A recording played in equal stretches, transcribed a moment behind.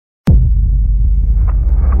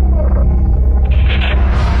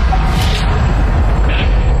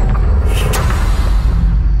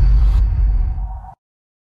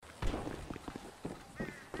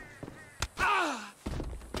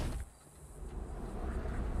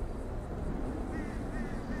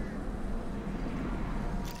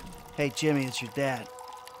Hey, Jimmy, it's your dad.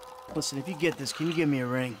 Listen, if you get this, can you give me a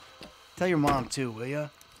ring? Tell your mom, too, will ya?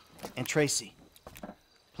 And Tracy.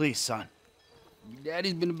 Please, son.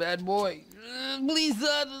 Daddy's been a bad boy. Please,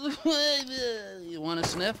 son. You want a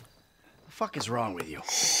sniff? The fuck is wrong with you?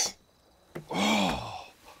 Oh.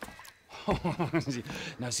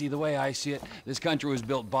 Now, see, the way I see it, this country was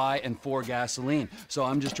built by and for gasoline. So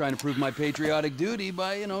I'm just trying to prove my patriotic duty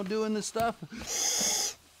by, you know, doing this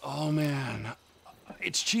stuff. Oh, man.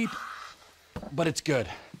 It's cheap, but it's good.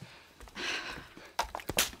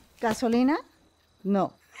 Gasolina?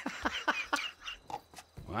 No.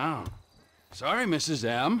 Wow. Sorry, Mrs.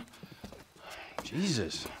 M.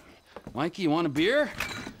 Jesus. Mikey, you want a beer?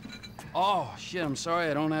 Oh, shit, I'm sorry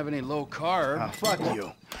I don't have any low carb. Oh, fuck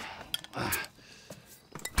you.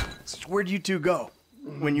 So where'd you two go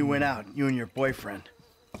when you went out, you and your boyfriend?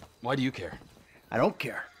 Why do you care? I don't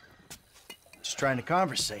care. Just trying to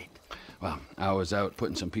conversate. Well, I was out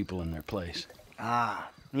putting some people in their place.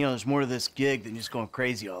 Ah, you know, there's more to this gig than just going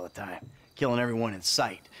crazy all the time, killing everyone in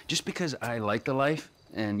sight. Just because I like the life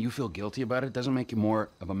and you feel guilty about it doesn't make you more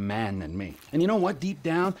of a man than me. And you know what? Deep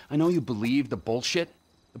down, I know you believe the bullshit.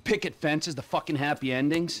 The picket fences, the fucking happy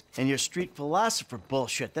endings. And your street philosopher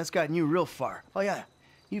bullshit, that's gotten you real far. Oh yeah,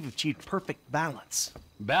 you've achieved perfect balance.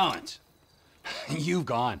 Balance? You've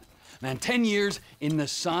gone. Man, 10 years in the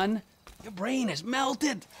sun, your brain has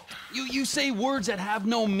melted. You say words that have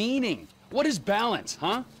no meaning. What is balance,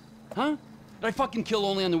 huh? Huh? That I fucking kill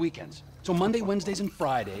only on the weekends. So Monday, Wednesdays, and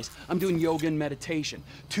Fridays, I'm doing yoga and meditation.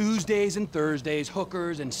 Tuesdays and Thursdays,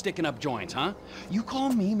 hookers and sticking up joints, huh? You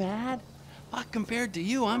call me mad? Fuck, compared to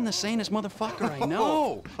you, I'm the sanest motherfucker I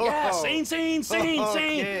know. Yeah, sane.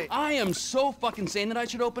 Okay. I am so fucking sane that I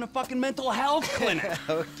should open a fucking mental health clinic.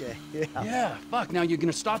 Okay, yeah. Yeah, fuck, now you're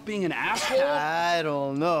gonna stop being an asshole? I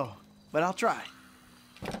don't know, but I'll try.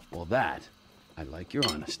 Well, that, I like your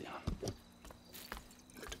honesty on.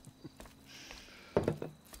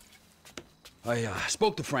 I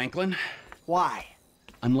spoke to Franklin. Why?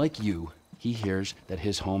 Unlike you, he hears that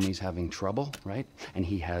his homie's having trouble, right? And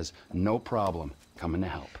he has no problem coming to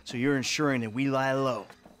help. So you're ensuring that we lie low.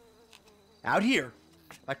 Out here,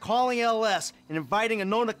 by calling LS and inviting a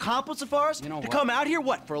known accomplice of ours to come out here,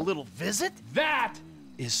 what, for a little visit? That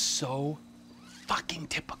is so fucking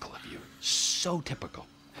typical of you. So typical.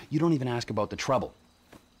 You don't even ask about the trouble.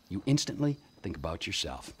 You instantly think about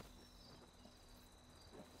yourself.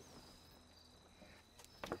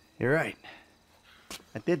 You're right.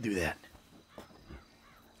 I did do that.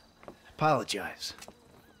 Apologize.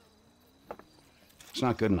 It's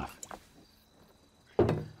not good enough.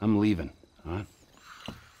 I'm leaving, huh?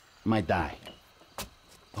 I might die.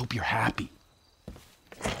 Hope you're happy.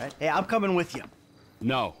 Right? Hey, I'm coming with you.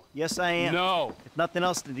 No. Yes, I am. No. If nothing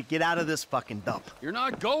else, to get out of this fucking dump. You're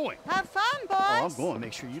not going. Have fun, boys. Oh, I'm going.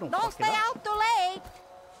 Make sure you don't fuck stay it up. out too late.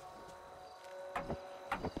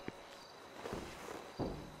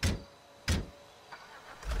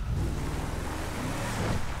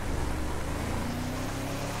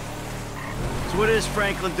 So what is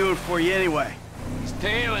Franklin doing for you anyway? He's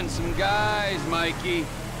tailing some guys, Mikey.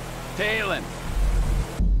 Tailing.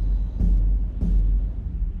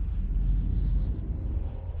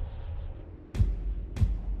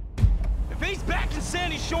 If he's back in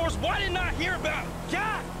Sandy Shores, why didn't I hear about it?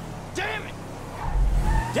 God damn it!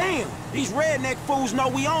 Damn, these redneck fools know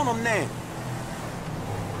we on them now.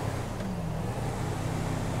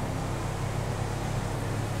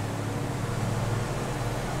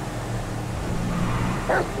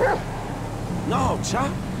 No,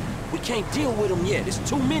 Chop. We can't deal with them yet. There's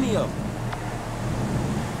too many of them.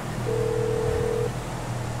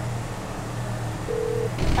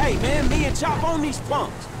 Hey, man, me and Chop on these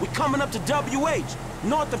punks. We coming up to WH,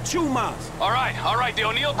 north of Chumas. All right. The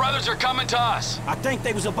O'Neill brothers are coming to us. I think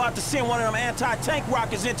they was about to send one of them anti-tank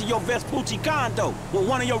rockets into your Vespucci condo when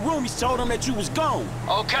one of your roomies told them that you was gone.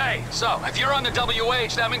 Okay, so if you're on the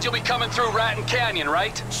WH, that means you'll be coming through Raton Canyon,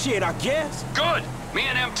 right? Shit, I guess. Good. Me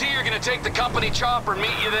and MT are gonna take the company chopper and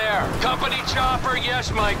meet you there. Company chopper, yes,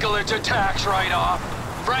 Michael, it's a tax write-off.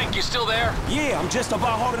 Frank, you still there? Yeah, I'm just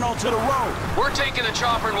about holding on to the road. We're taking the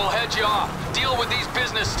chopper and we'll head you off. Deal with these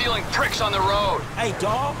business-stealing pricks on the road. Hey,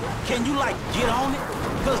 dawg, can you, like, get on it?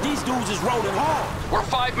 Because these dudes is rolling hard. We're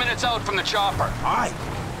 5 minutes out from the chopper. All right.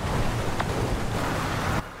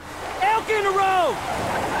 Elk in the road!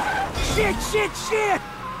 Shit!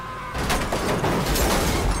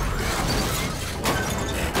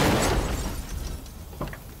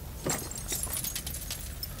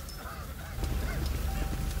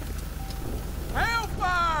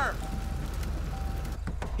 Hellfire!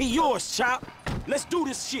 He yours, Chop. Let's do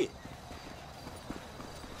this shit.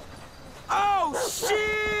 Oh,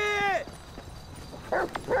 shit!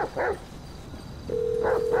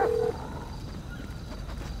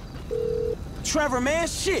 Trevor, man,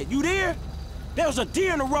 shit, you there? There was a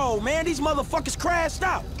deer in the road, man. These motherfuckers crashed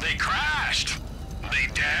out. They crashed? They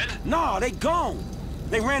dead? Nah, they gone.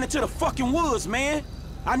 They ran into the fucking woods, man.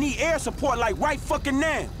 I need air support like right fucking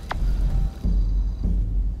now.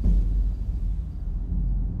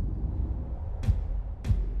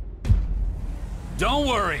 Don't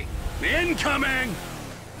worry. Incoming!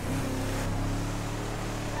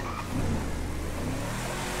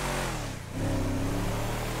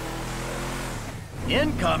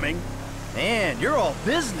 Incoming? Man, you're all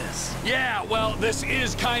business. Yeah, well, this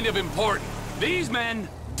is kind of important. These men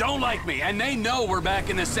don't like me, and they know we're back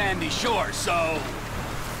in the Sandy Shore, so...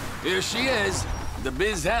 Here she is, the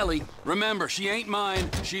Biz Alley. Remember, she ain't mine,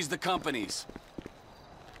 she's the company's.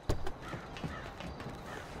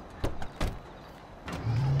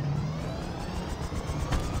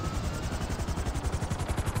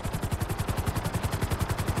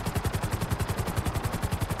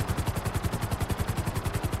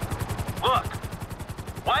 Look,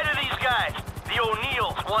 why do these guys, the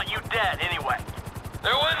O'Neills, want you dead anyway?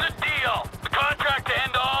 There was a deal. The contract to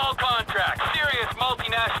end all contracts. Serious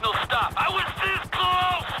multinational stuff. I was this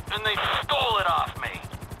close! And they stole it off me.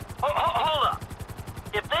 Hold up.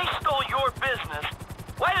 If they stole your business,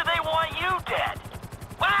 why do they want you dead?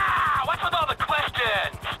 Wow! What's with all the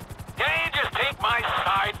questions? Can't you just take my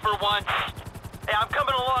side for once? Hey, I'm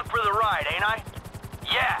coming along for the ride, ain't I?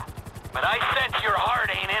 Yeah, but I sense your heart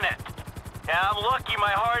ain't in it. Yeah, I'm lucky my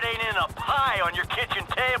heart ain't in a pie on your kitchen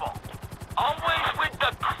table. Always with the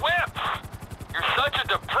quips. You're such a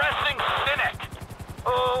depressing cynic.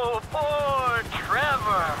 Oh, poor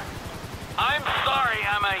Trevor. I'm sorry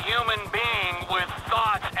I'm a human being with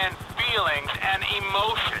thoughts and feelings and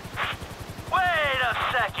emotions. Wait a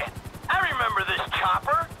second. I remember this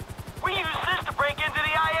chopper. We used this to break into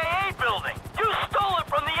the IAA building. You stole it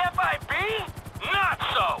from the FIB? Not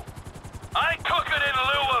so. I took it in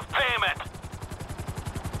lieu of payment.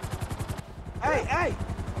 Hey,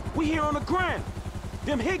 we here on the ground.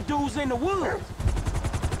 Them hick dudes in the woods.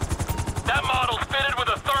 That model's fitted with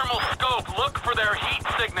a thermal scope. Look for their heat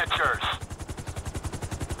signatures.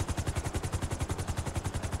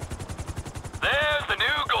 There's the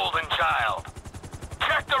new golden child.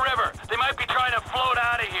 Check the river. They might be trying to float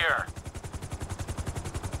out of here.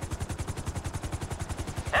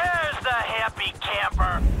 There's the happy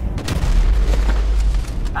camper.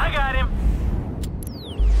 I got him.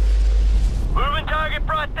 Moving target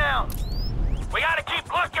brought down. We gotta keep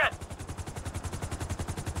looking.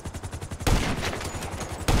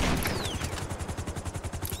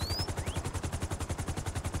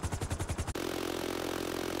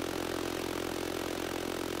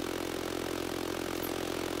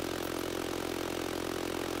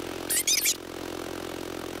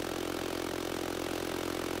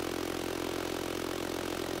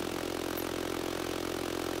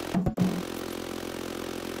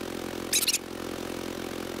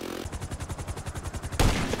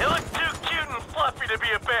 To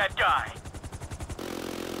be a bad guy.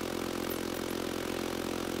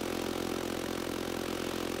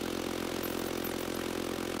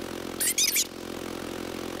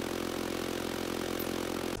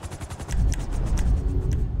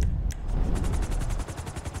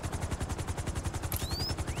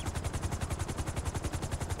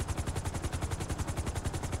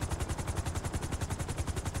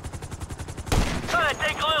 Thought I'd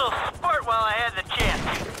take a little spurt while I had the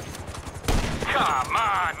chance. Come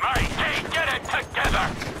on, Mike, hey, get it together!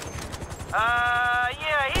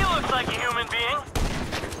 Yeah, he looks like a human being.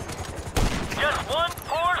 Just one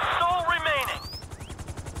poor soul remaining.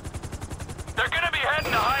 They're gonna be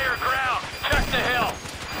heading to higher ground. Check the hill.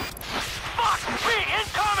 Fuck me,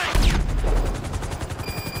 incoming!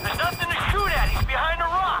 There's nothing to shoot at, he's behind a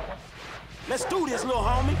rock. Let's do this, little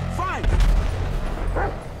homie. Find him.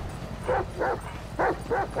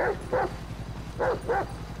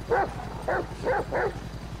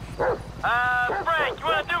 Frank, you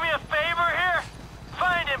wanna do me a favor here?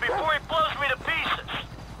 Find him before he blows me to pieces.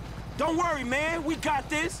 Don't worry, man. We got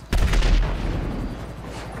this.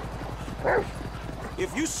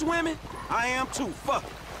 If you swimming, I am too. Fuck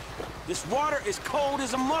it. This water is cold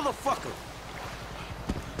as a motherfucker.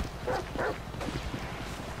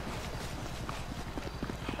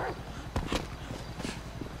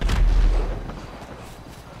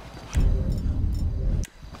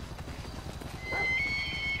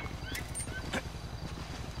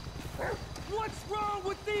 What's wrong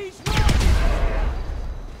with these roads?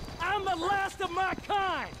 I'm the last of my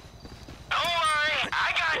kind. Don't worry,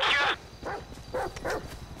 I got you.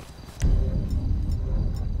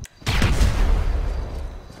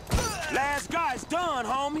 done,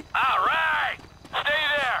 homie. All right! Stay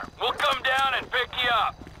there. We'll come down and pick you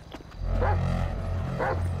up.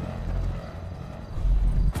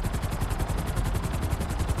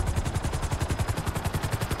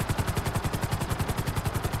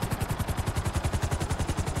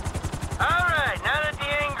 All right, now that the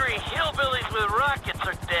angry hillbillies with rockets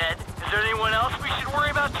are dead, is there anyone else we should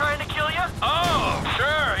worry about trying to kill you? Oh,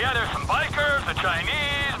 sure. Yeah, there's some bikers, the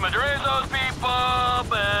Chinese, Madrezo's people,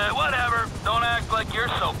 but whatever. Don't act like you're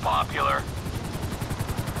so popular.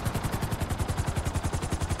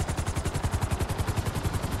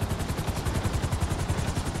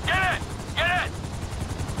 Get it! Get it!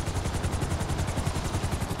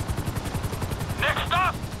 Next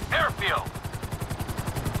stop, airfield.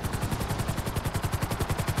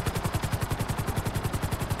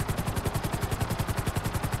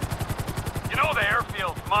 You know the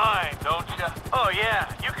airfield's mine, don't you? Oh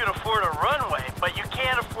yeah, you can afford a runway, but you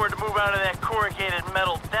can't afford to move out of that corrugated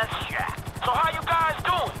metal death shack. So how you guys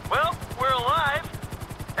doing? Well, we're alive.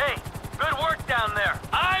 Hey, good work down there.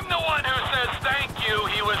 I'm the one who says thank you.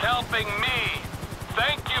 He was helping me.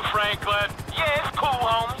 Thank you, Franklin. Yeah, it's cool,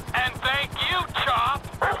 homie. And thank you, Chop.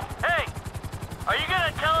 Hey, are you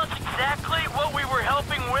gonna tell us exactly what we were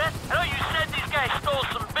helping with? I know you said these guys stole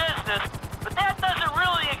some business, but that doesn't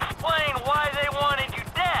really explain why they wanted you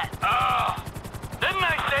dead. Didn't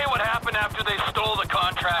I say what happened after they stole the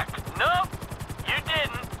contract? Nope, you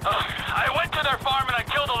didn't. I went to their farm and I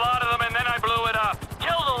killed a lot of them and then I blew it up.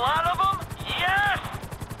 Killed a lot of them? Yes!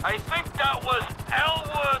 I think that was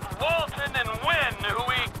Elwood, Walton, and Wynn who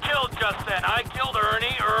we killed just then. I killed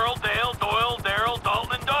Ernie, Earl, Dale, Doyle, Daryl,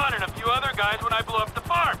 Dalton, and Don, and a few other guys when I blew up the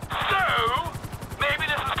farm. So, maybe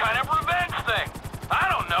this is kind of a revenge thing. I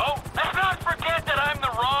don't know. Let's not forget that I'm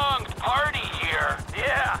the wrong party here.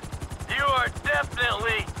 Yeah, you are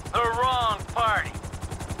definitely the wrong party.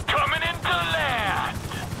 Coming into land.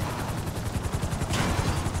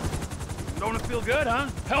 Don't it feel good, huh?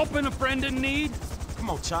 Helping a friend in need? Come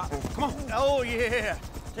on, Chop. Come on. Oh, yeah.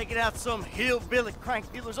 Taking out some hillbilly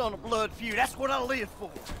crank dealers on a blood feud. That's what I live for.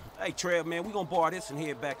 Hey, Trev, man, we gonna borrow this and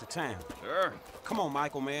head back to town. Sure. Come on,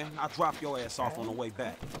 Michael, man. I'll drop your ass off on the way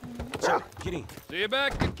back. Chop, get in. See you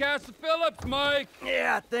back at Castle Phillips, Mike.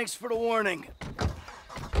 Yeah, thanks for the warning.